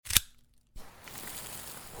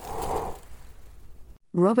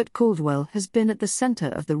Robert Caldwell has been at the center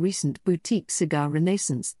of the recent boutique cigar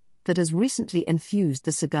renaissance that has recently infused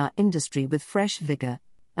the cigar industry with fresh vigor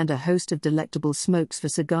and a host of delectable smokes for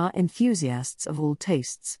cigar enthusiasts of all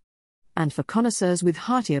tastes. And for connoisseurs with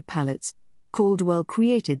heartier palates, Caldwell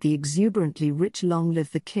created the exuberantly rich Long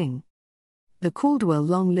Live the King. The Caldwell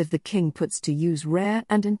Long Live the King puts to use rare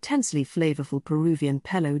and intensely flavorful Peruvian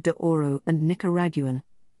Pelo de Oro and Nicaraguan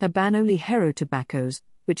Habano Ligero tobaccos,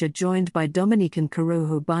 which are joined by Dominican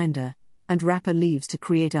Corojo binder and wrapper leaves to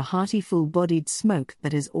create a hearty full-bodied smoke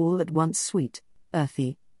that is all at once sweet,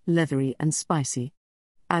 earthy, leathery and spicy.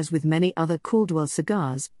 As with many other Caldwell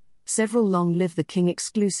cigars, several Long Live the King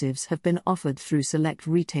exclusives have been offered through select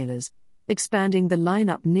retailers, expanding the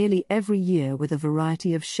lineup nearly every year with a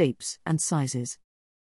variety of shapes and sizes.